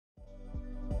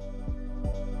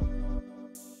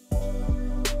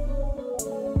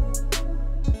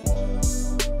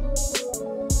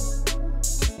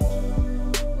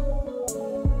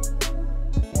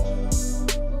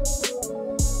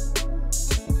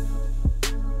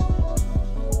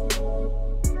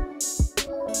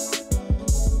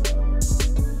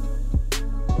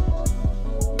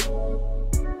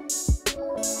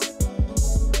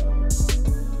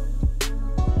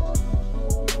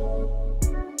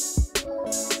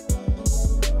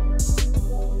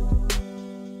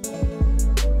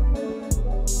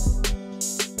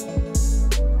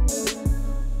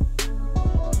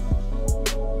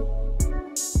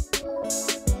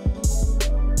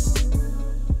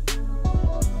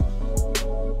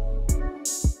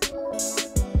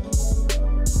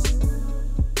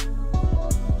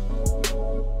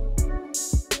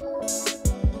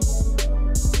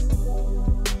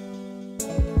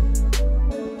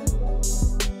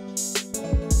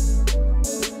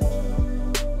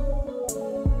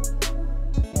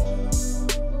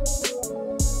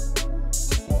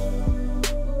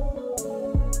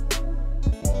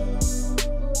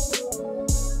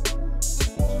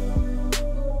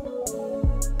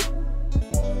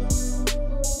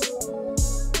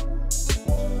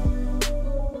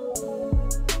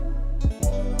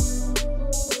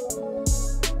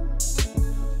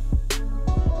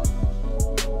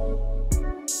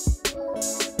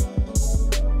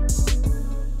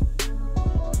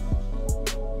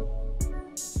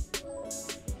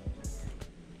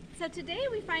today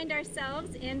we find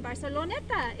ourselves in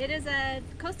Barceloneta. It is a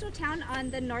coastal town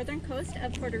on the northern coast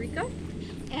of Puerto Rico.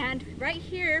 And right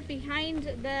here behind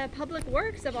the public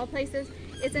works of all places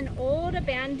is an old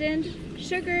abandoned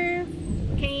sugar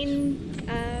cane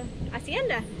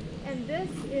hacienda. And this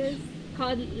is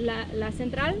called La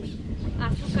Central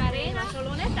Azucarera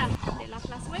Barceloneta de la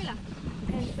Plazuela.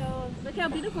 And so look how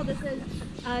beautiful this is.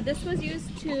 This was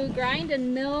used to grind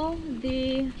and mill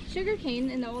the sugar cane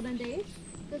in the olden days.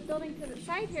 This building to the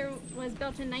side here was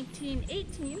built in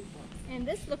 1918, and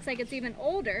this looks like it's even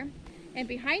older. And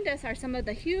behind us are some of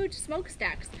the huge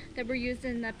smokestacks that were used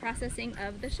in the processing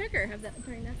of the sugar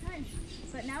during that time.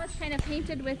 But now it's kind of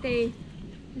painted with a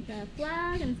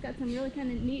flag, and it's got some really kind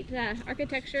of neat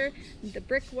architecture, the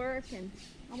brickwork, and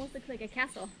almost looks like a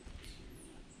castle.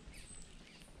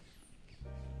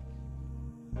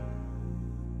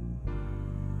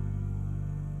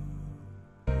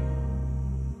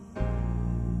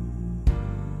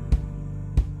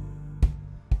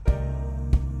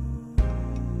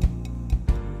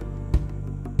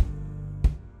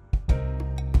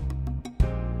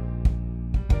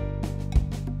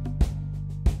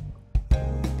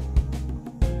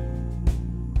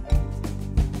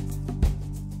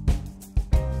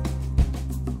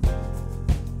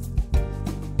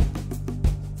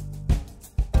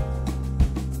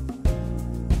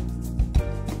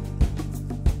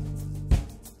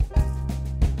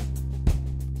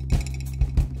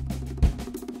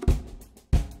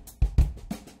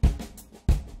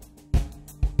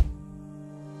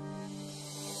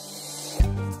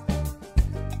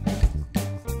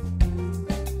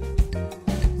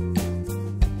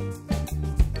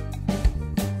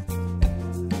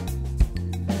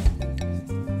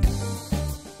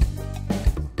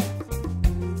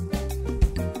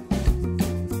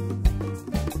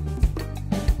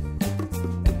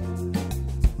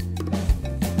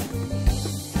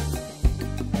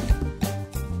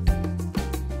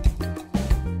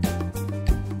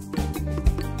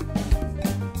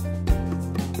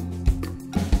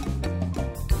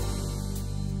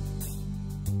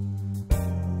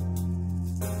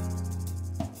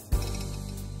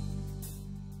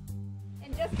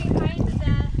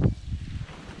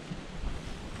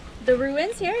 The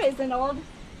ruins here is an old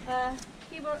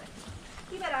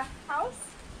jibara house,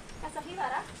 casa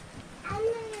jibara.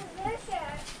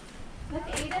 Look,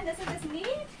 Aiden, this is just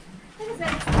neat. Look at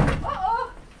this.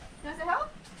 Oh! You want some help?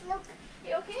 Look.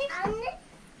 You okay? I'm the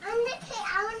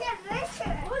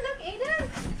virtual. Oh, look, Aiden.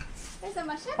 There's a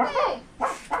machete.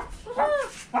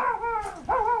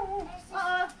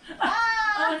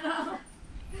 Oh no.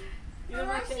 I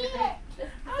want to see it.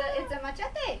 It's a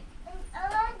machete.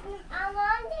 I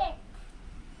want it.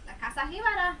 La casa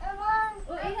jibara. I want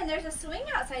Oh, Aiden, there's a swing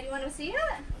outside. You want to see it?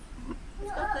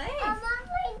 Let's go play. I want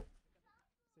it.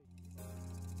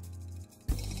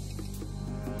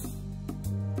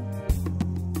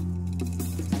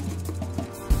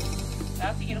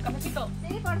 ¿Si quiero un cafecito?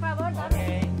 Sí, por favor,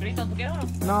 dame. Ok. Brito, ¿tú quieres uno?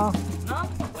 No. ¿No?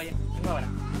 Oye, vengo ahora.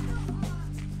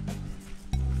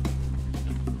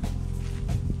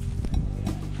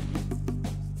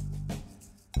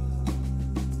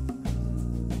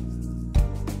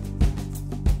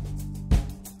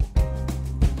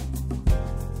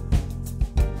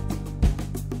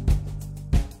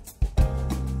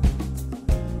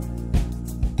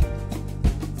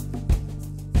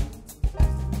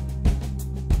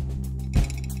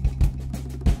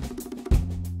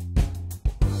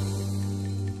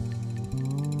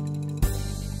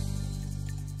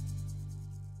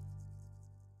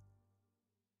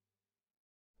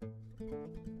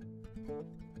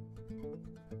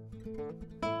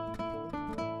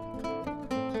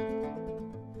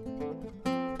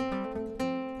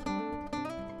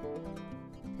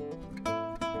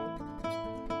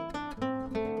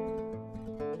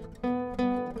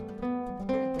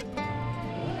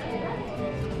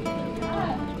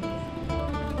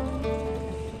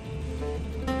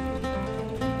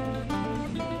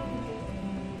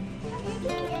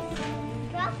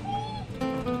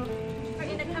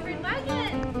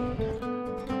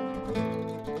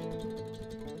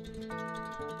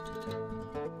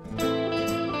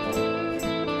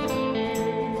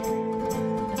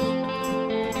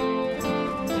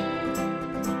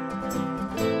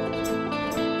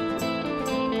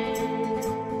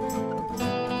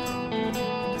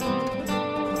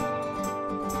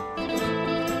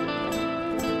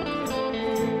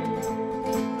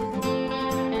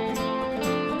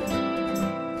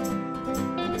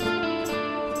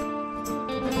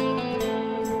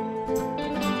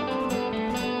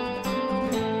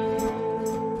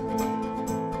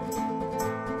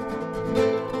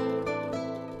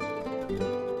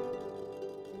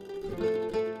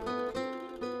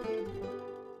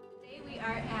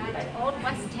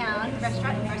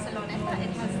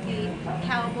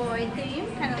 cowboy theme,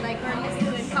 kind of like we're used to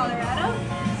in Colorado.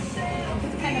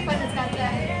 It's kind of fun. It's got the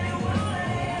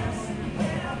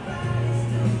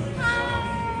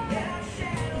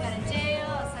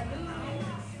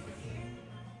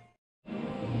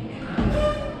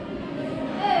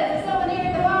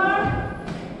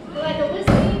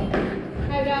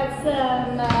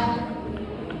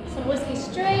some whiskey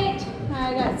straight.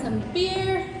 I got some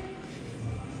beer,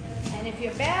 and if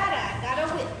you're bad, I got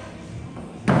a whip.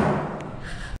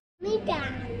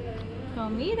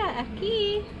 Comida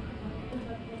aquí.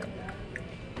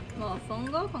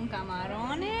 Mofongo con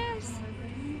camarones,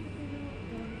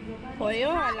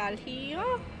 pollo al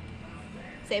ajillo.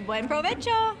 Say buen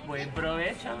provecho. Buen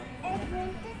provecho.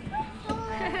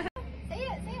 Say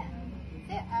it. Say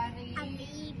it.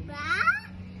 Arriba,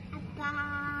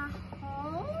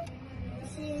 abajo,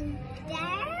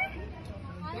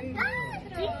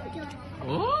 adentro.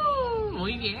 Oh,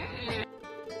 muy bien.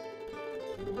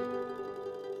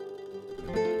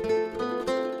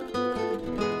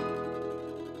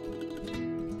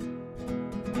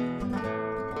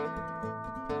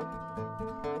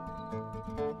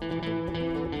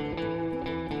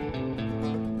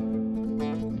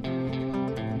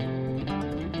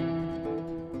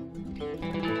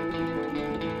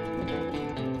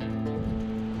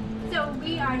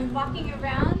 We are walking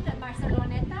around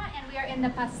Barceloneta and we are in the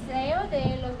Paseo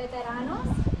de los Veteranos.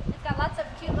 It's got lots of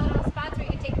cute little spots where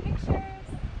you can take pictures.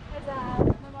 There's a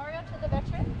memorial to the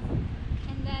veterans,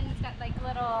 and then it's got like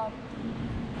little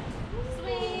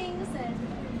swings and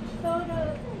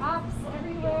photo ops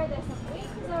everywhere. There's some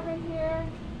wings over here.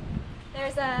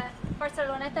 There's a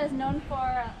Barceloneta is known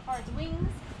for its wings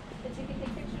that you can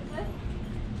take pictures with,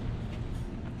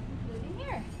 including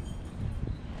here.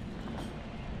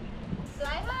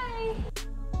 Fly high!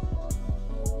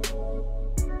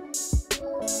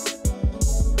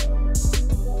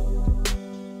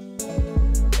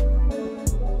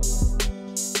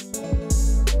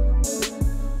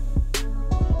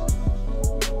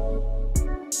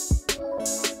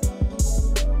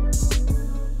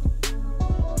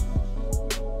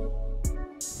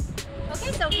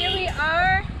 Okay, so here we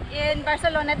are in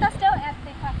Barceloneta still at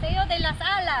the Paseo de las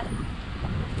Alas.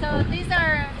 So these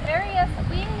are various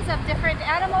wings of different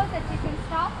animals that you can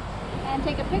stop and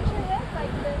take a picture with,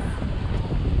 like this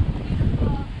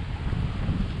beautiful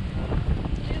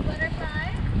blue butterfly.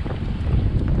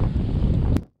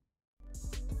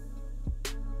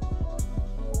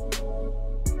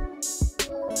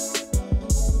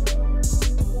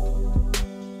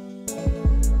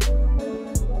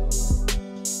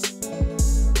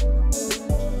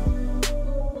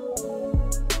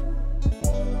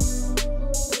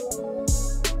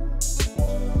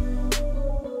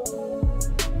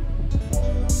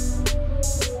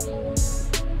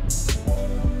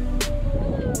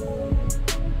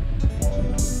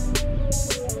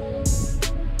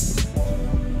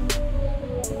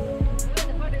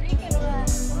 The Puerto Rican one.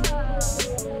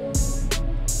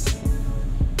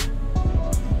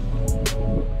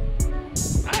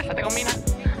 Ah, esa te combina.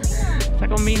 Esa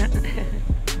combina.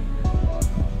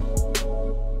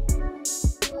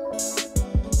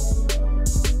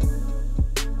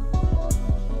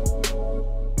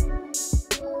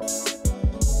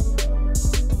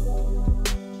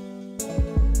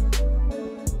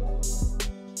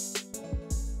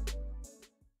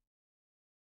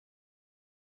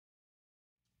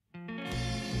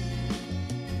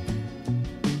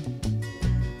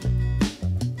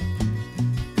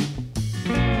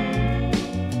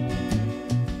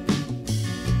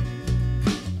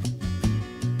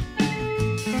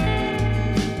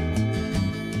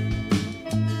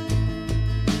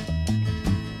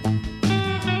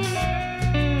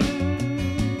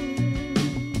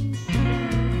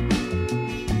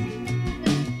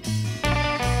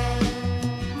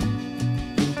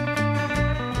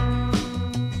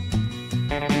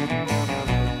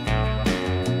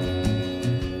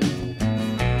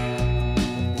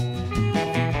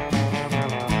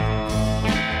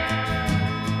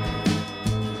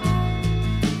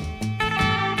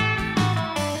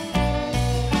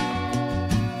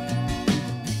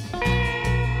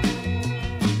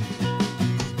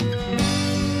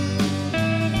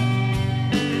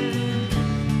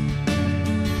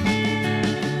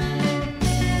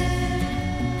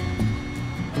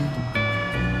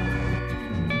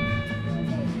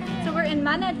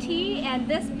 Manati, and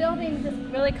this building just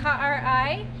really caught our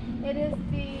eye. It is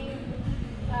the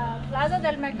Plaza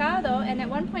del Mercado, and at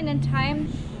one point in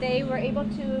time they were able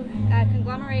to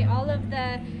conglomerate all of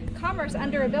the commerce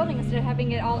under a building instead of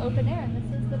having it all open air, and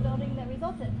this is the building that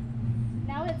resulted.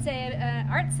 Now it's an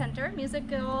art center,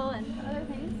 musical and other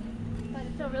things. But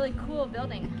it's a really cool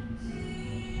building.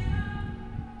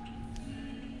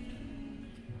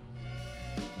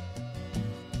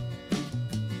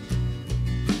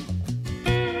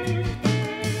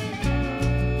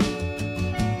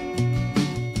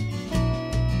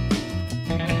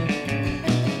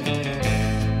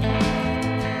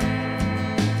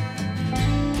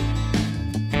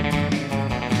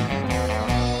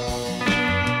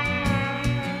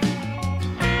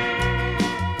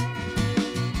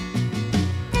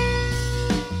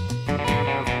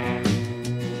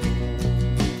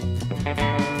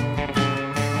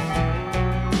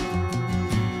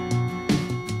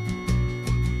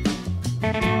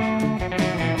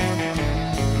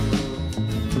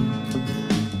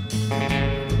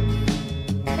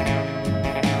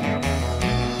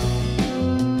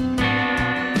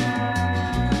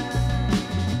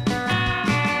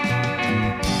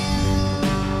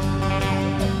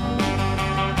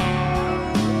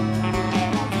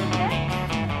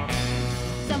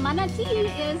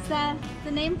 Is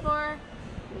the name for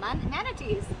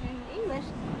manatees in English,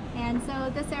 and so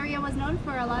this area was known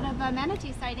for a lot of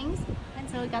manatee sightings, and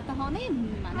so it got the whole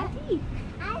name, Manatee.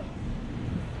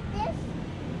 This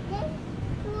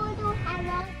photo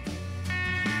has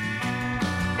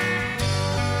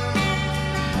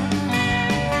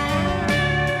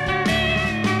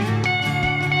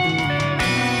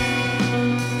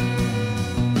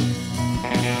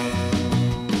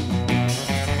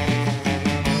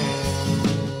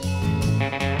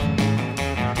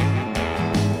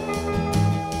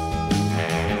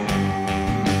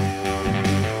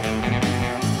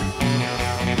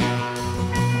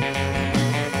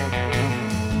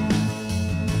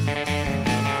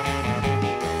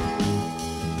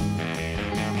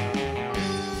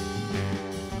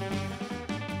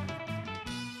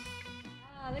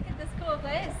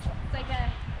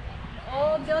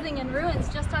a building in ruins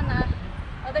just on the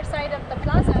other side of the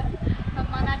Plaza of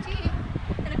Manati,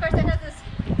 and of course it has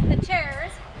the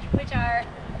chairs, which are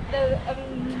the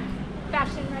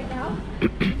fashion right now.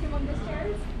 Some of the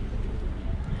chairs.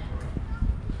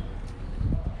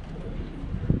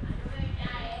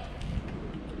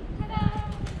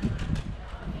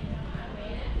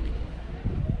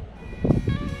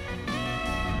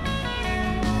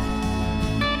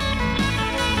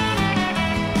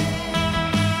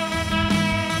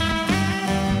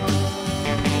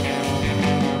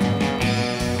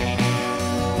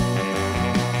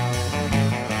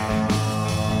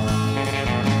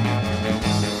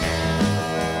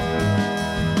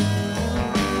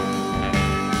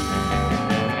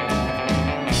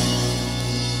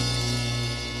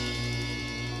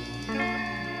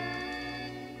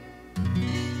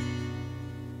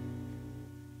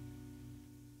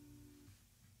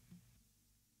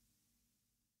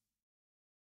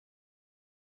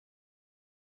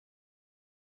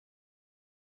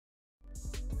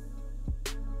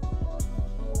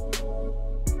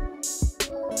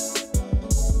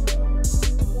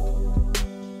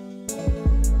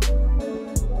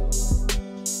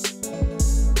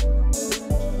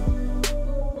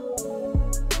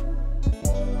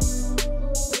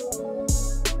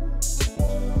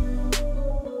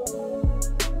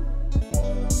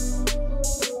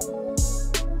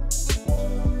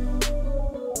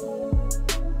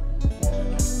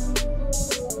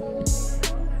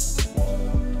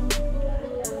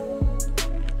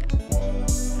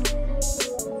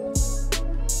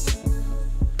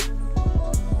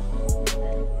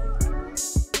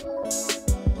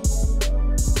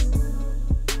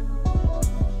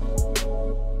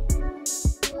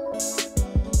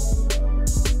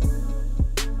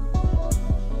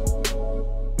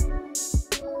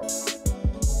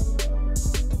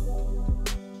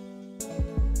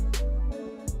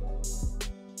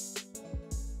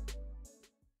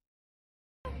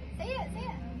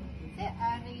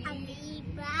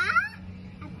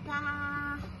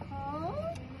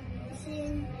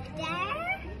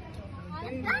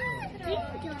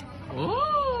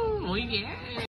 Oh, muy bien.